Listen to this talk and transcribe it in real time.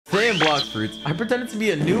in Blox Fruits, I pretended to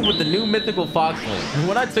be a noob with the new mythical fox lamp. And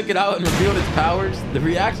when I took it out and revealed its powers, the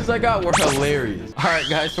reactions I got were hilarious. Alright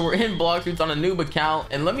guys, so we're in Blox Fruits on a noob account.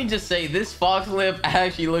 And let me just say, this fox lamp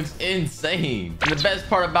actually looks insane. And the best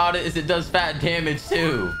part about it is it does fat damage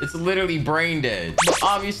too. It's literally brain dead. But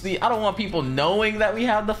obviously, I don't want people knowing that we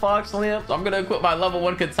have the fox lamp. So I'm gonna equip my level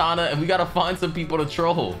 1 katana and we gotta find some people to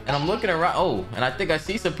troll. And I'm looking around. Oh, and I think I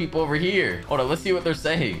see some people over here. Hold on, let's see what they're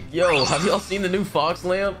saying. Yo, have y'all seen the new fox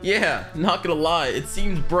lamp? Yeah, not gonna lie, it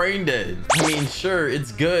seems brain dead. I mean, sure,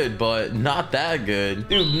 it's good, but not that good.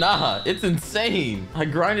 Dude, nah, it's insane. I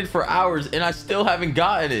grinded for hours and I still haven't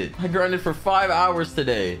gotten it. I grinded for 5 hours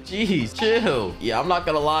today. Jeez, chill. Yeah, I'm not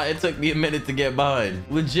gonna lie, it took me a minute to get mine.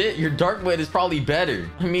 Legit, your dark blade is probably better.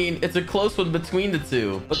 I mean, it's a close one between the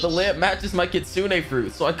two, but the lamp matches my kitsune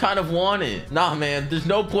fruit, so I kind of want it. Nah, man, there's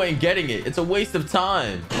no point in getting it. It's a waste of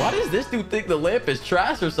time. Why does this dude think the lamp is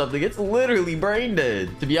trash or something? It's literally brain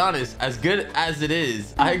dead. To be honest, as good as it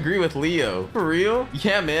is, I agree with Leo. For real?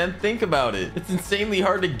 Yeah, man, think about it. It's insanely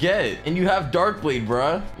hard to get, and you have dark blade,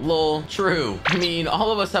 bruh. Lol, true. I mean,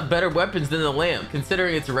 all of us have better weapons than the lamp,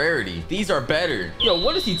 considering its rarity. These are better. Yo,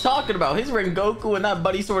 what is he talking about? His Rengoku and that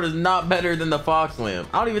buddy sword is not better than the fox lamp.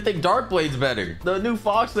 I don't even think dark blade's better. The new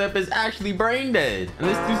fox lamp is actually brain dead. And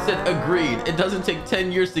this dude said, agreed. It doesn't take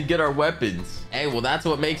 10 years to get our weapons. Hey, well, that's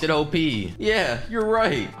what makes it OP. Yeah, you're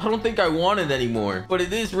right. I don't think I want it anymore, but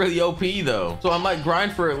it is really OP though. So I might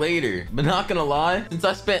grind for it later, but not gonna lie, since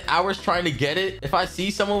I spent hours trying to get it, if I see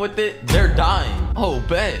someone with it, they're dying. Oh,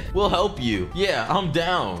 bet. We'll help you. Yeah, I'm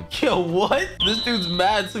down. Yo, what? This dude's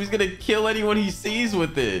mad, so he's gonna kill anyone he sees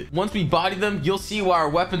with it. Once we body them, you'll see why our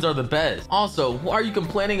weapons are the best. Also, why are you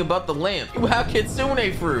complaining about the lamp? You have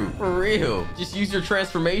kitsune fruit. For real. Just use your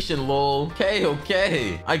transformation, lol.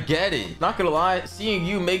 Okay. I get it. Not gonna lie, seeing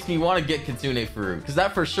you makes me want to get kitsune fruit, because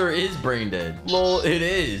that for sure is brain dead. Lol, it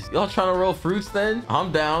is. Y'all trying to roll fruits then?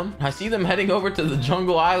 I'm down. I see them heading over to the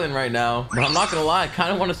jungle island right now, but I'm not gonna lie, I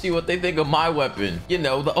kind of want to see what they think of my weapon. You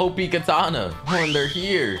know, the OP katana. Oh, and they're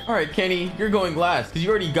here. All right, Kenny, you're going last because you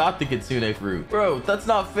already got the kitsune fruit. Bro, that's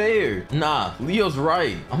not fair. Nah, Leo's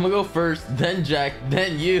right. I'm gonna go first, then Jack,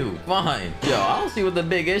 then you. Fine. Yo, I don't see what the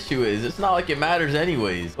big issue is. It's not like it matters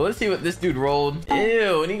anyways. But let's see what this dude rolled.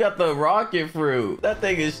 Ew, and he got the rocket fruit. That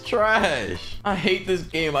thing is trash. I hate this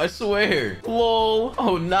game, I swear. Lol.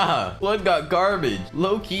 Oh, nah. Blood got garbage.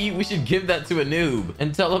 Low-key, we should give that to a noob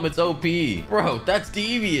and tell him it's OP. Bro, that's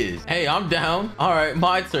devious. Hey, I'm down. All right,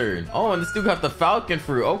 my turn. Oh, and this dude got the falcon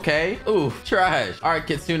fruit. Okay. Oof, trash. All right,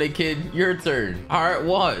 Kitsune kid, your turn. All right,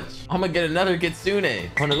 watch. I'm gonna get another Kitsune.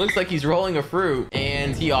 When it looks like he's rolling a fruit,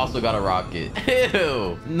 and he also got a rocket.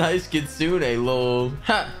 Ew. Nice Kitsune, lol.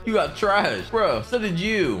 Ha, you got trash. Bro, so did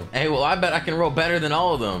you. Hey, well, I bet I can roll better than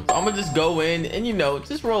all of them. So I'm gonna just go in and, you know,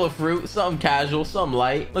 just roll a fruit, something casual, something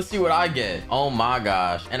light. Let's see what I get. Oh my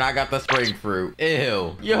gosh. And I got the spring fruit.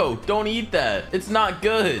 Ew. Yo, don't eat that. It's not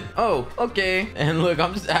good. Oh, okay. And look,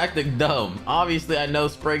 I'm just acting dumb. Obviously, I know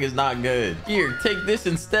spring is not good. Here, take this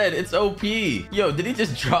instead. It's OP. Yo, did he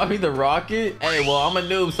just drop me the rocket? Hey, well, I'm a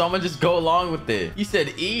noob, so I'm gonna just go along with it. You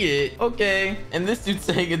said eat it. Okay. And this dude's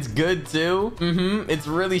saying it's good too. It's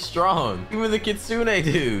really strong. Even the Kitsune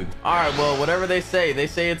dude. All right, well, whatever they say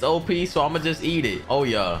it's OP, so I'm gonna just eat it. Oh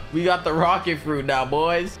yeah, we got the rocket fruit now,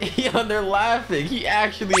 boys. Yo, they're laughing. He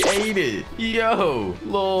actually ate it. Yo,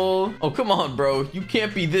 lol. Oh, come on, bro. You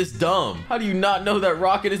can't be this dumb. How do you not know that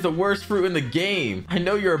rocket is the worst fruit in the game? I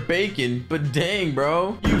know you're a bacon, but dang,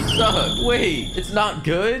 bro, you suck. Wait, it's not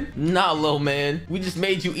good? Nah, little man. We just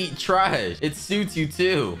made you eat trash. It suits you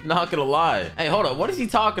too. Not gonna lie. Hey, hold on. What is he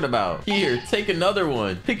talking about? Here, take another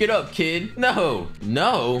one. Pick it up, kid. No.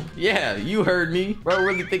 Yeah, you heard me. Bro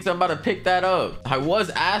really thinks I'm about to pick that up. I was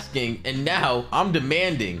asking, and now I'm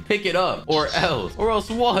demanding. Pick it up, or else. Or else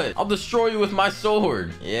what? I'll destroy you with my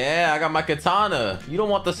sword. Yeah, I got my katana. You don't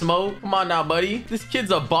want the smoke? Come on now, buddy. This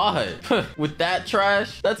kid's a bot. With that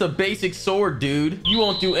trash, that's a basic sword, dude. You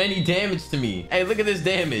won't do any damage to me. Hey, look at this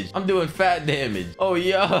damage. I'm doing fat damage. Oh,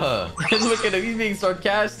 yeah. And look at him. He's being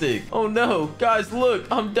sarcastic. Oh, no. Guys, look.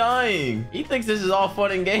 I'm dying. He thinks this is all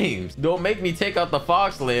fun and games. Don't make me take out the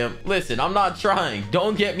fox lamp. Listen, I'm not trying.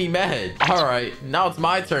 Don't get me mad. All right, now it's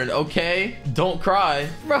my turn, okay? Don't cry.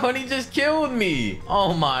 Bro, and he just killed me.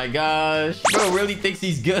 Oh my gosh. Bro really thinks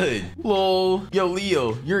he's good. Lol. Yo,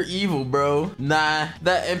 Leo, you're evil, bro. bro. Nah,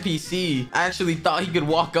 that NPC actually thought he could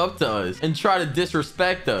walk up to us and try to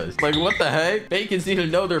disrespect us. Like, what the heck? Bacons need to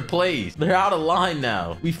know their place. They're out of line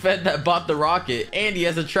now. We fed that bot the rocket, and he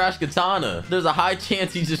has a trash katana. There's a high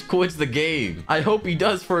chance he just quits the game. I hope he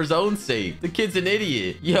does for his own sake. The kid's an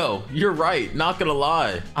idiot. Yo, you're right. Not gonna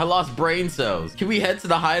lie. I lost brain cells. Can we head to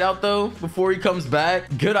the hideout, though, before he comes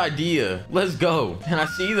back? Good idea. Let's go. And I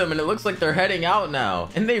see them, and it looks like they're heading out now.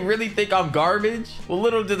 And they really think I'm garbage? Well,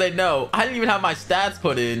 little do they know, I didn't even have my stats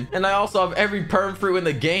put in, and I also have every perm fruit in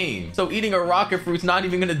the game. So eating a rocket fruit's not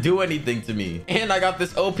even gonna do anything to me. And I got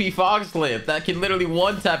this OP fox lamp that can literally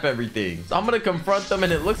one-tap everything. So I'm gonna confront them,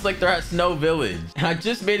 and it looks like they're at Snow Village. And I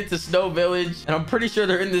just made it to Snow Village, and I'm pretty sure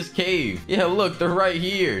they're in this cave. Yeah, look, they're right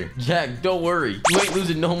here. Jack, don't worry. You ain't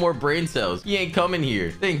losing no more brain cells. You ain't coming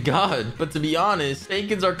here. Thank God. But to be honest,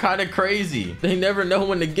 Bacons are kind of crazy. They never know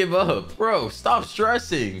when to give up. Bro, stop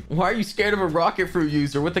stressing. Why are you scared of a rocket fruit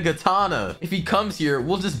user with a katana? If he comes here,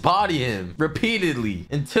 we'll just body him repeatedly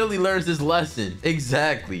until he learns his lesson.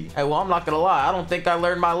 Exactly. Hey, well, I'm not gonna lie. I don't think I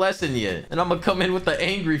learned my lesson yet. And I'm gonna come in with the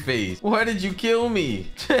angry face. Why did you kill me?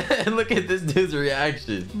 Look at this dude's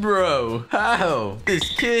reaction. Bro, how? This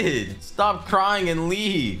kid. Stop crying and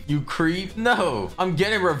leave, you creep. No, I'm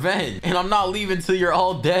getting revenge. And I'm not leaving till you're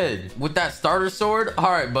all dead. With that starter sword?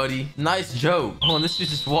 All right, buddy. Nice joke. Oh, and this dude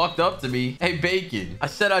just walked up to me. Hey, Bacon. I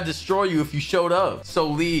said I'd destroy you if you showed up. So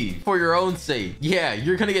leave. For your own sake. Yeah,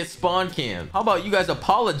 you're gonna get spawn camped. How about you guys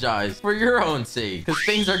apologize for your own sake? Because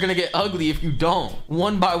things are gonna get ugly if you don't.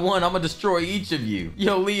 One by one, I'm gonna destroy each of you.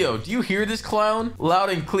 Yo, Leo, do you hear this clown? Loud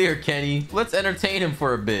and clear, Kenny. Let's entertain him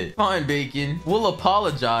for a bit. Fine, Bacon. We'll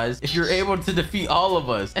apologize if you're able to defeat all of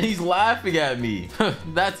us. And he's laughing at me.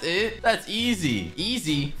 That's it? That's easy.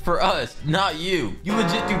 Easy for us, not you. You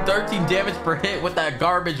legit do 13 damage per hit with that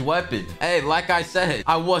garbage weapon. Hey, like I said,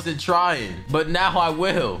 I wasn't trying, but now I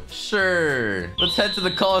will. Sure. Let's head to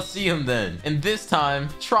the Coliseum then. And this time,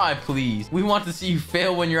 try please. We want to see you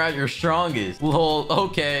fail when you're at your strongest. Lol,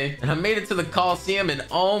 okay. And I made it to the Coliseum, and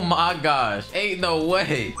oh my gosh, ain't no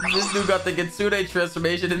way. This dude got the Kitsune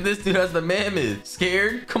transformation, and this dude has the mammoth.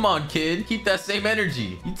 Scared? Come on, kid. Keep that same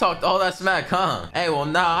energy. You talked all that smack, huh? Hey, well,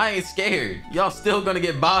 nah, I ain't scared. Y'all still gonna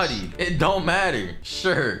get bodied. It don't matter.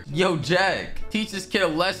 Sure. Yo, Jack. Teach this kid a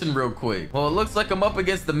lesson real quick. Well, it looks like I'm up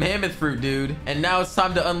against the mammoth fruit, dude. And now it's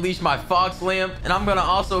time to unleash my fox lamp. And I'm gonna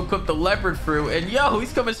also equip the leopard fruit. And yo,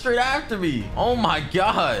 he's coming straight after me. Oh my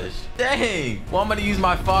gosh. Dang. Well, I'm gonna use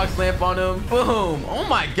my fox lamp on him. Boom. Oh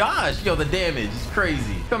my gosh. Yo, the damage is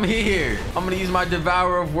crazy. Come here. I'm gonna use my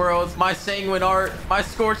Devourer of Worlds, my Sanguine Art, my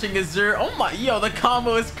Scorching Azure. Oh my, yo, the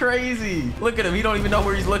combo is crazy. Look at him. He don't even know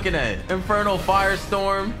where he's looking at. Infernal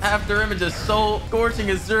Firestorm. After Image Assault. Scorching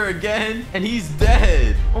Azure again. And he's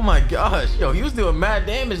dead. Oh my gosh. Yo, he was doing mad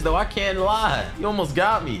damage though. I can't lie. He almost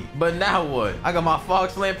got me. But now what? I got my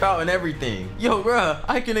fox lamp out and everything. Yo, bruh,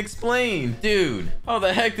 I can explain. Dude, how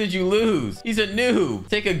the heck did you lose? He's a noob.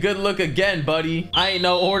 Take a good look again, buddy. I ain't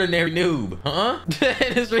no ordinary noob. Huh?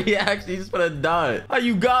 His reaction, he just put a dot. How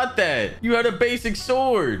you got that? You had a basic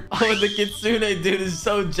sword. Oh, the Kitsune dude is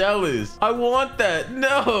so jealous. I want that.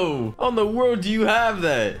 No. How in the world do you have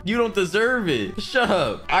that? You don't deserve it. Shut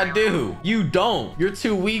up. I do. You don't. You're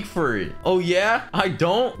too weak for it. Oh, yeah? I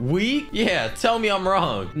don't? Weak? Yeah, tell me I'm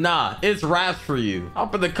wrong. Nah, it's wraps for you.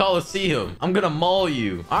 Up in the Coliseum. I'm gonna maul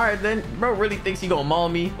you. All right, then. Bro really thinks he gonna maul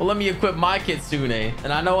me? Well, let me equip my Kitsune.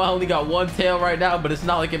 And I know I only got one tail right now, but it's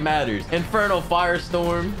not like it matters. Infernal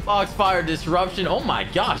Firestorm. Foxfire Disruption. Oh my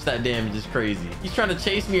gosh, that damage is crazy. He's trying to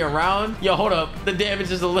chase me around. Yo, hold up. The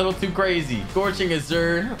damage is a little too crazy. Scorching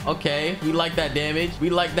Azure. Okay, we like that damage. We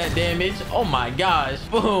like that damage. Oh my gosh.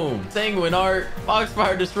 Boom. Sanguine Art.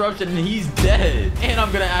 Foxfire Disruption, and he's dead. And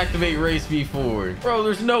I'm gonna activate Race Me Forward. Bro,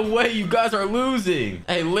 there's no way you guys are losing.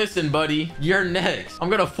 Hey, listen, buddy. You're next. I'm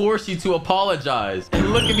gonna force you to apologize.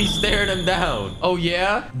 And look at me staring him down. Oh,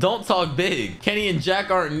 yeah? Don't talk big. Kenny and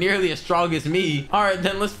Jack aren't nearly as strong as me. All right,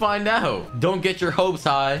 then let's find out. Don't get your hopes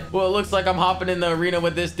high. Well, it looks like I'm hopping in the arena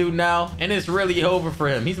with this dude now, and it's really over for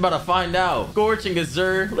him. He's about to find out. Scorching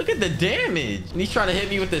Azure. Look at the damage. And he's trying to hit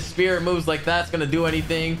me with the spirit moves like that's gonna do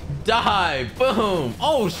anything. Die. Boom.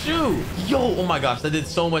 Oh, shoot. Yo, oh my gosh, that did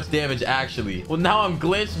so much damage, actually. Well, now I'm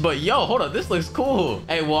glitched, but yo, hold up. This looks cool.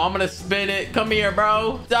 Hey, well, I'm gonna spin it. Come here,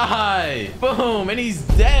 bro. Die. Boom. And he's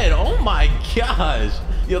dead. Oh my gosh.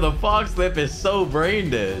 Yo, the fox lip is so brain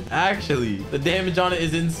dead. Actually, the damage on it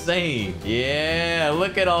is insane. Yeah,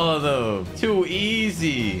 look at all of them. Too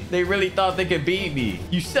easy. They really thought they could beat me.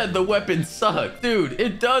 You said the weapon sucked. Dude,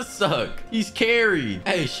 it does suck. He's carried.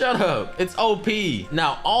 Hey, shut up. It's OP.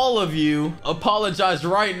 Now, all of you apologize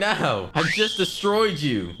right now. I just destroyed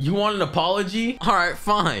you. You want an apology? All right,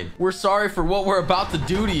 fine. We're sorry for what we're about to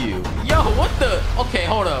do to you. Yo, what the? Okay,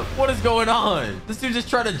 hold up. What is going on? This dude just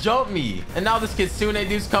tried to jump me. And now this Kitsune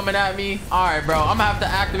dude's coming at me. All right, bro. I'm gonna have to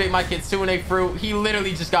activate my Kitsune fruit. He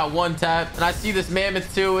literally just got one tap. And I see this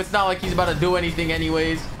mammoth too. It's not like he's about to do anything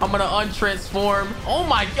anyways. I'm gonna untransform. Oh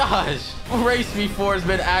my gosh. Race Me 4 has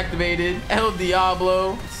been activated. El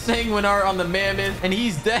Diablo. Sanguinar on the mammoth. And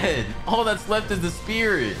he's dead. All that's left is the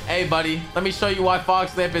spirit. Hey, buddy. Let me show you why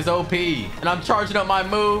Fox Lamp is OP. And I'm charging up my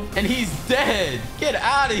move. And he's dead. Get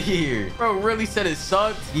out of here. Bro really said it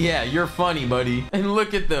sucked? Yeah, you're funny, buddy. And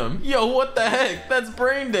look at them. Yo, what the heck? That's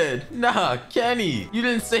brain dead. Nah, Kenny. You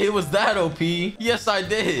didn't say it was that OP. Yes, I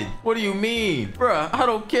did. What do you mean? Bruh, I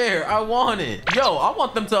don't care. I want it. Yo, I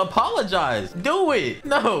want them to apologize. Do it.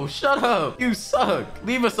 No, shut up. You suck.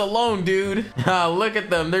 Leave us alone, dude. Look at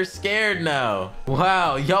them. They're scared now.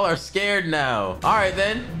 Wow, y'all are scared now. All right,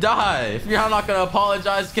 then. Die. If you're not gonna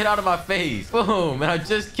apologize, get out of my face. Boom. And I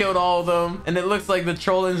just killed all of them. And it looks like the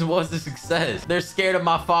trollings was a success. They're scared of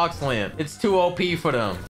my fox lamp. It's too OP for them.